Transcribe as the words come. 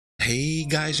Hey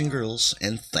guys and girls,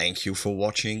 and thank you for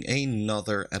watching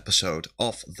another episode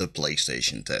of the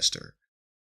PlayStation Tester.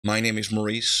 My name is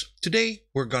Maurice. Today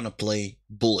we're gonna play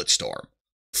Bulletstorm,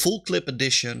 full clip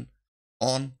edition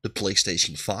on the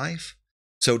PlayStation 5.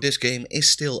 So this game is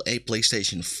still a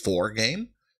PlayStation 4 game,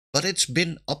 but it's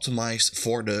been optimized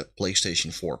for the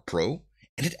PlayStation 4 Pro,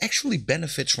 and it actually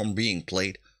benefits from being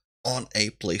played on a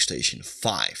PlayStation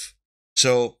 5.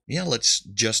 So yeah, let's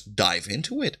just dive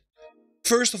into it.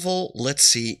 First of all, let's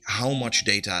see how much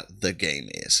data the game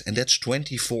is, and that's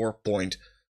 24.43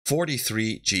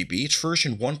 GB. It's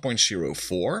version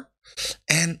 1.04,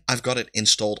 and I've got it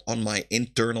installed on my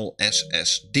internal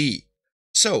SSD.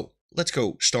 So let's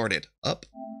go start it up.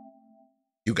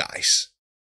 You guys,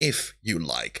 if you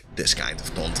like this kind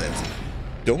of content,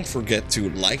 don't forget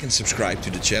to like and subscribe to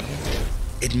the channel.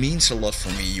 It means a lot for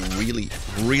me. You're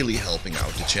really helping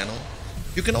out the channel.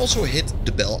 You can also hit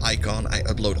the bell icon. I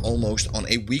upload almost on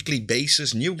a weekly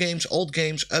basis new games, old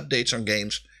games, updates on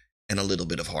games, and a little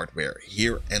bit of hardware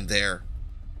here and there.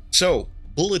 So,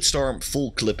 Bulletstorm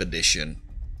Full Clip Edition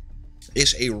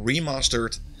is a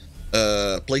remastered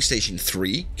PlayStation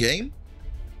 3 game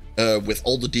with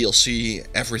all the DLC,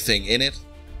 everything in it.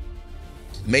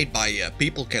 Made by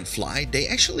People Can Fly. They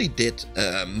actually did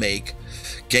make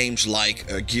games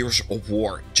like Gears of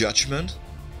War Judgment.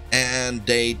 And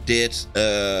they did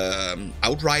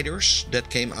Outriders that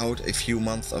came out a few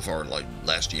months of our like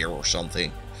last year or something.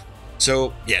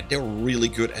 So yeah, they're really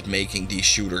good at making these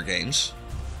shooter games.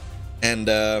 And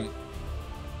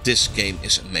this game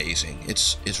is amazing.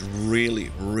 It's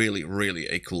really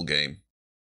a cool game.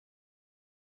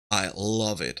 I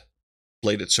love it.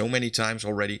 Played it so many times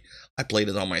already. I played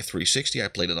it on my 360, I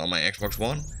played it on my Xbox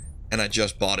One, and I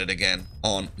just bought it again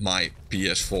on my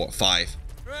PS4 5.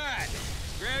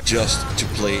 Just to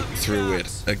play through it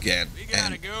again.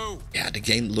 And yeah, the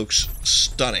game looks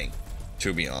stunning,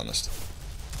 to be honest.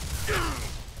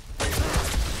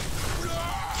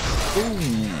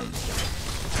 Boom!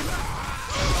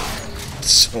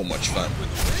 So much fun.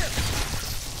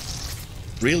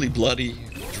 Really bloody,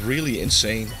 really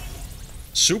insane,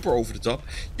 super over the top.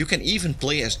 You can even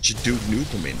play as Duke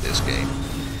Nukem in this game.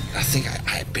 I think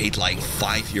I paid like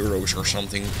 €5 or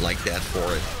something like that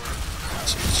for it.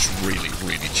 It's really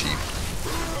cheap.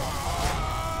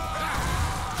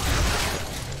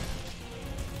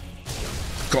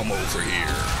 Come over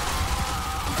here.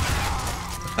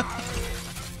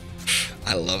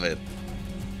 I love it.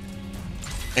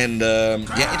 And yeah,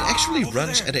 it actually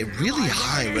runs at a really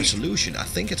high resolution. I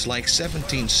think it's like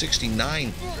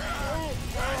 1769.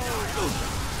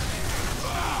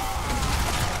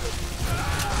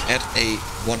 At a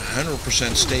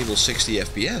 100% stable 60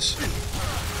 FPS.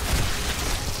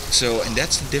 So, and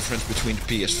that's the difference between the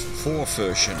PS4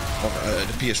 version, or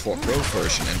the PS4 Pro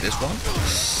version and this one.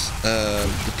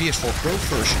 The PS4 Pro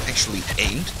version actually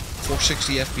aimed for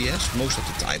 60 FPS. Most of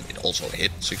the time it also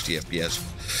hit 60 FPS.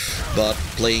 But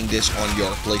playing this on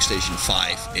your PlayStation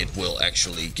 5, it will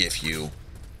actually give you,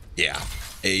 yeah,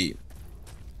 a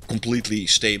completely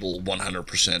stable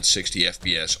 100% 60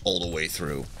 FPS all the way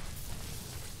through.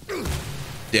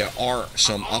 There are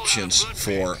some options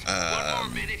for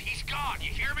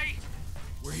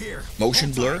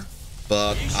motion blur,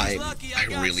 but I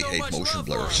really hate motion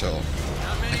blur, so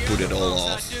I put it all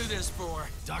off.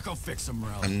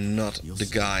 I'm not the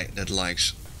guy that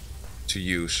likes to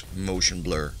use motion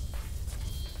blur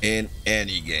in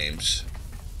any games.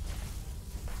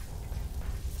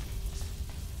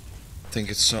 I think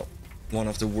it's one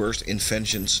of the worst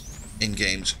inventions in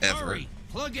games ever.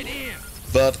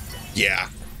 But yeah,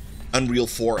 Unreal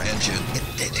 4 engine.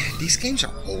 These games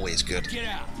are always good. Get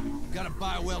out. Gotta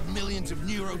bioweld millions of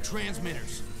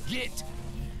neurotransmitters. Get.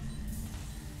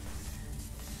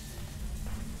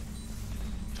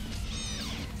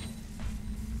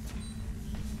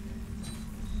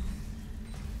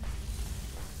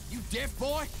 You deaf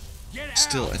boy? Get out.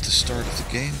 Still at the start of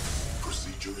the game.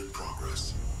 Procedure in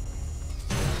progress.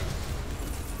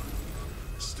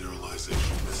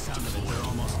 Sterilization Sounded like they're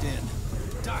almost in.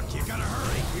 Doc, you gotta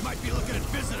hurry. We might be looking at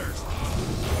visitors.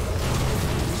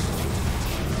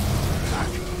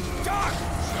 Doc!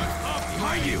 Shut up!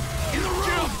 Behind you! In the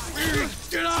room!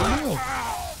 Get up!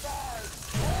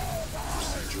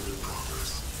 Procedure in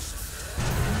progress.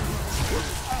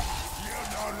 You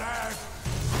know that!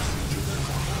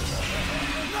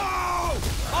 No!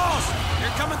 Boss!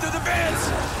 They're coming through the vents!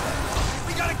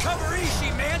 We gotta cover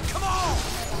Ishii, man! Come on!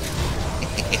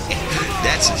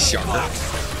 That's a shocker.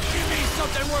 Give me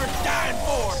something worth dying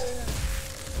for!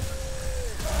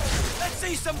 Let's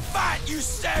see some fight, you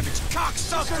savage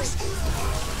cocksuckers!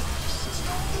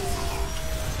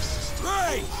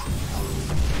 Great!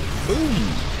 Boom!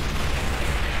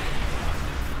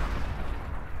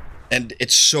 And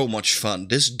it's so much fun.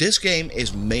 This game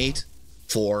is made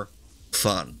for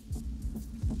fun.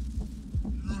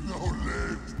 You don't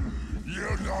live.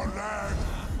 You don't live.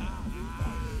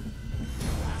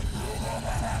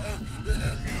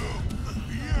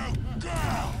 You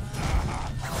girl.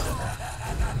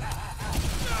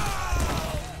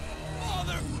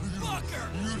 Motherfucker!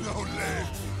 You don't live.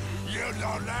 You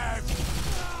don't live.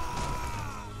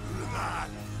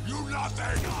 You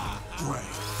nothing.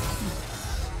 Great.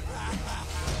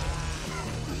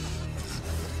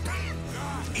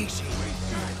 Easy.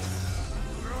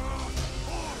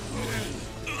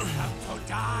 Have to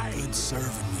die. Good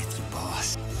serving with you,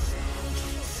 boss.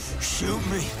 Shoot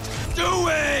me. Do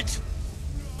it!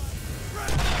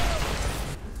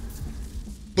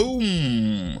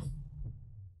 Boom!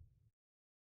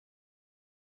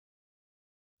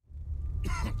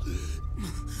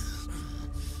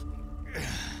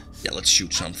 Yeah, let's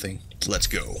shoot something. Let's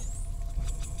go.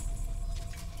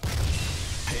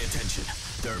 Pay attention.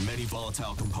 There are many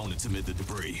volatile components amid the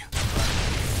debris.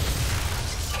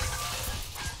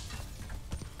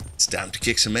 It's time to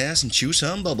kick some ass and chew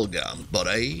some bubblegum. But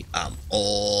hey, I'm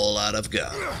all out of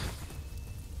gum.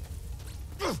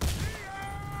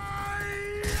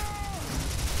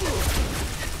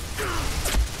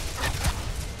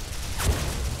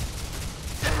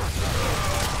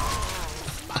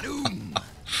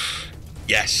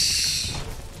 Yes!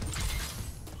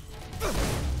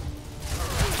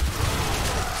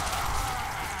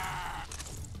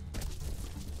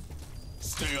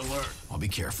 Stay alert. I'll be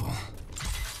careful.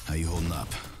 How you holding up?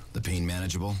 The pain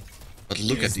manageable? But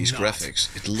look at It's these not.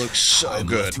 graphics. It looks so I'm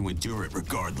good. left to endure it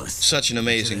regardless. Such an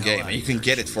amazing Get the hell game. out And you of can here,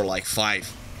 get it for like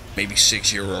 5, maybe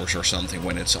 6 euros or something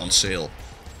when it's on sale.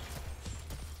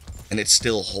 And it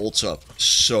still holds up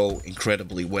so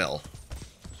incredibly well.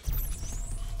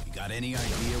 You got any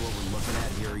idea what we're looking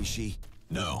at here, Ishii?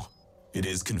 No. It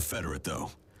is Confederate, though.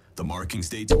 The markings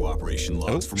date to operation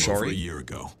logs from over a year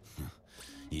ago.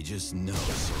 You just know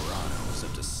Serrano was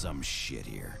up to some shit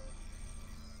here.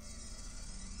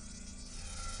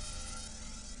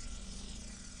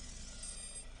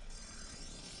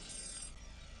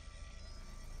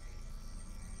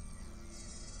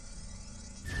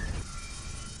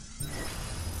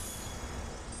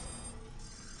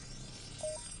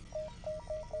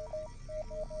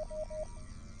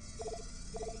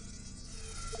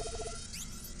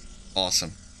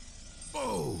 Awesome.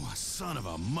 Oh, son of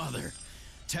a mother.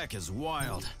 Tech is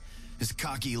wild. This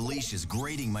cocky leash is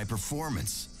grading my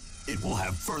performance. It will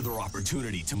have further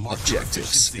opportunity to mark your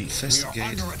Objectives. efficiency. We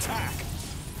are Investigate. under attack.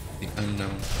 The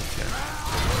unknown. Okay.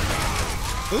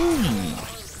 Boom!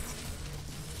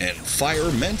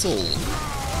 Environmental.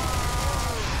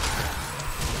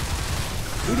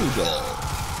 Voodoo doll.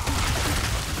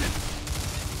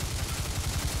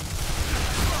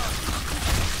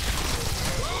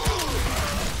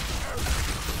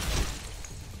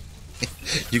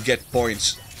 You get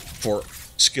points for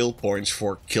skill points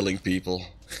for killing people.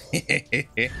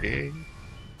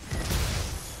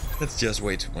 That's just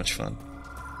way too much fun.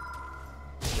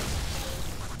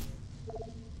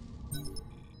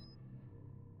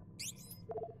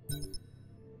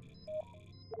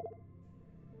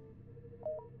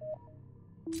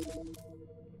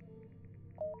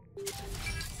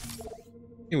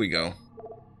 Here we go.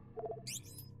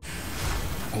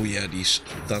 Oh yeah, these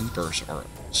thumpers are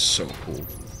so cool.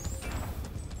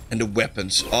 And the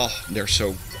weapons, oh, they're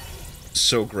so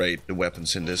great, the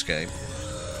weapons in this game.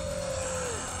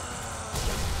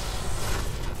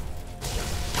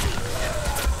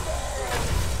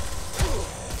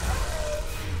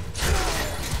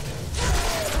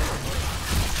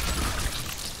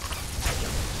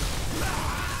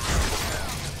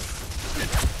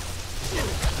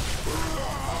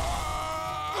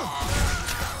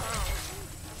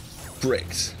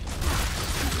 Bricked.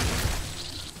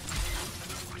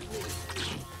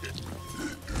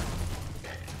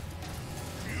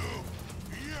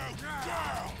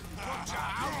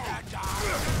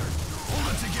 Hold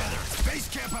it together. Base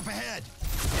camp up ahead.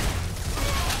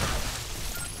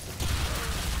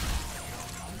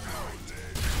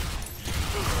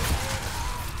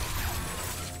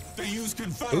 They use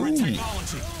Confederate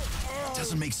technology.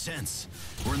 Doesn't make sense.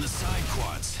 We're in the side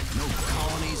quads. No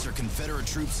colonies or Confederate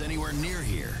troops anywhere near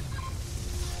here.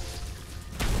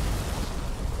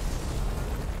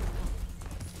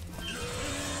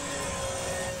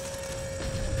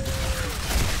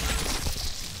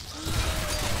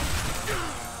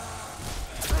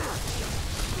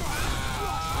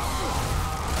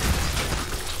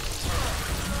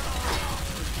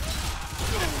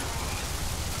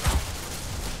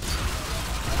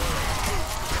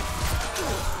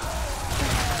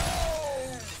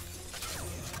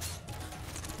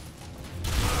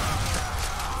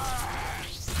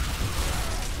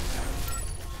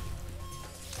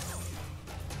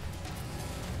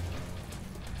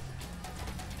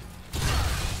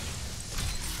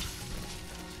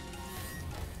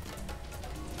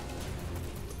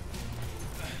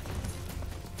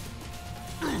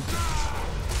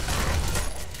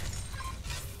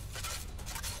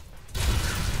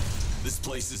 This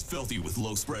place is filthy with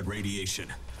low-spread radiation.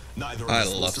 Neither of I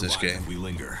us will love this survive game. if we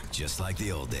linger. Just like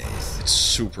the old days. It's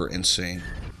super insane.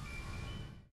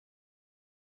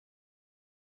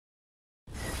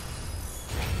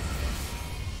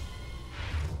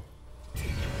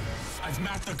 I've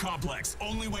mapped the complex.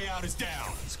 Only way out is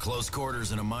down. It's close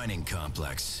quarters in a mining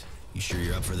complex. You sure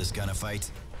you're up for this kind of fight?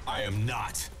 I am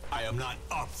not. I am not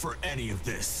up for any of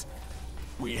this.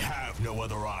 We have no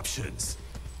other options.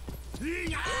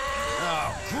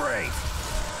 Oh, great!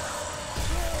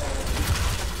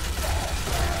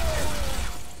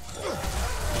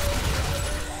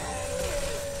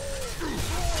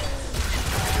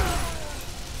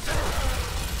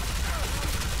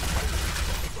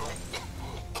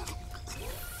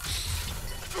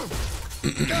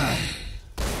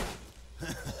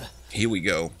 Here we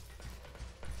go.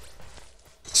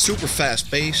 Super fast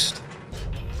paced.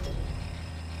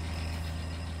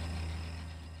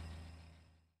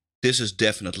 This is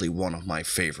definitely one of my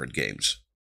favorite games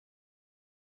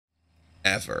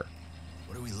ever.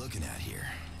 What are we looking at here?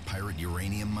 Pirate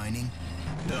uranium mining?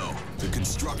 No, the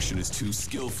construction is too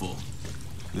skillful.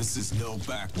 This is no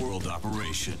backworld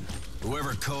operation.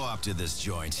 Whoever co-opted this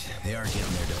joint, they aren't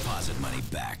getting their deposit money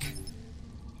back.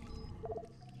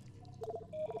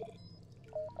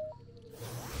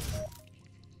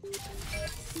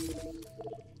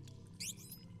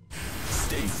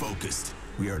 Stay focused.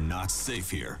 We are not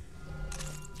safe here.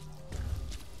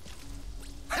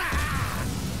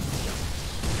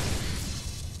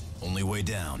 Only way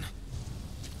down.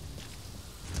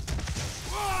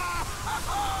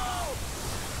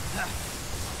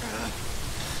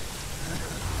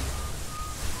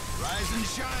 Rise and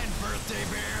shine, birthday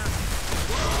bear.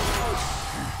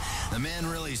 The man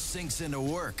really sinks into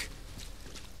work.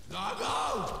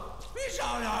 Lago! It's a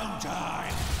long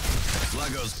time!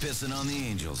 Sluggo's pissing on the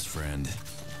angels, friend.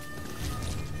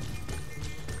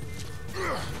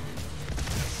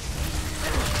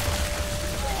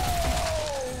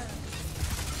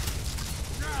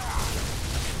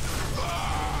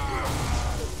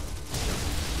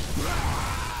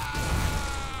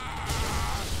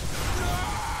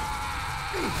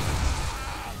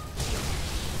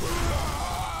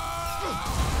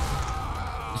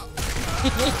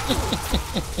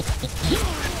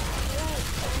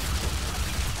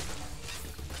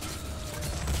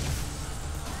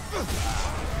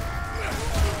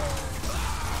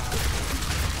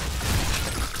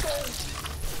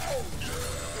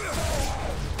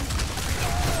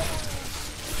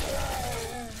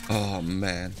 Oh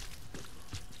man.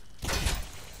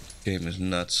 Game is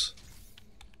nuts.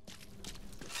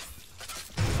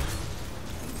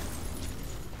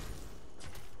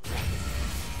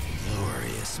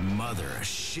 Glorious mother of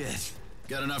shit.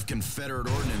 Got enough Confederate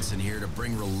ordnance in here to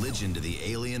bring religion to the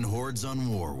alien hordes on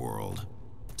Warworld.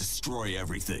 Destroy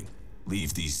everything.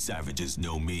 Leave these savages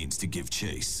no means to give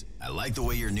chase. I like the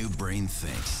way your new brain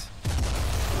thinks.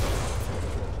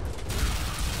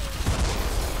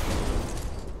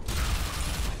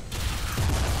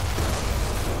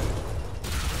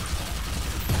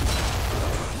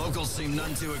 Locals seem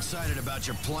none too excited about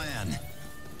your plan.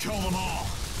 Kill them all.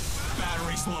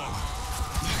 Battery's low.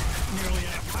 Nearly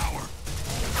out of power.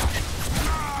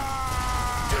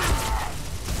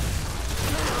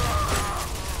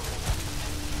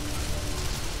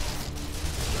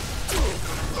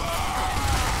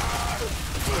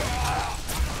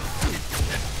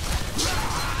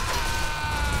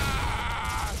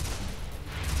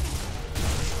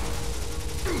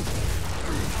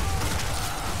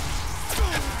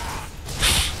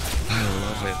 I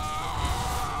love it.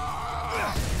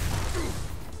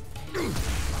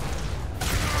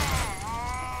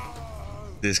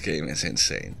 This game is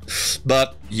insane.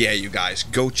 But yeah, you guys,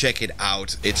 go check it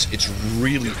out. It's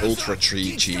really ultra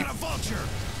cheap.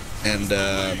 And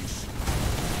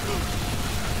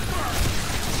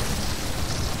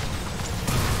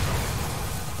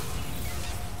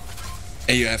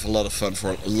and you have a lot of fun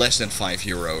for less than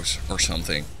 €5 or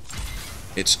something.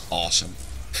 It's awesome.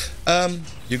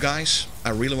 You guys, I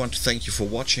really want to thank you for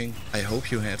watching. I hope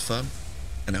you had fun,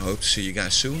 and I hope to see you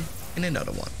guys soon in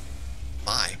another one.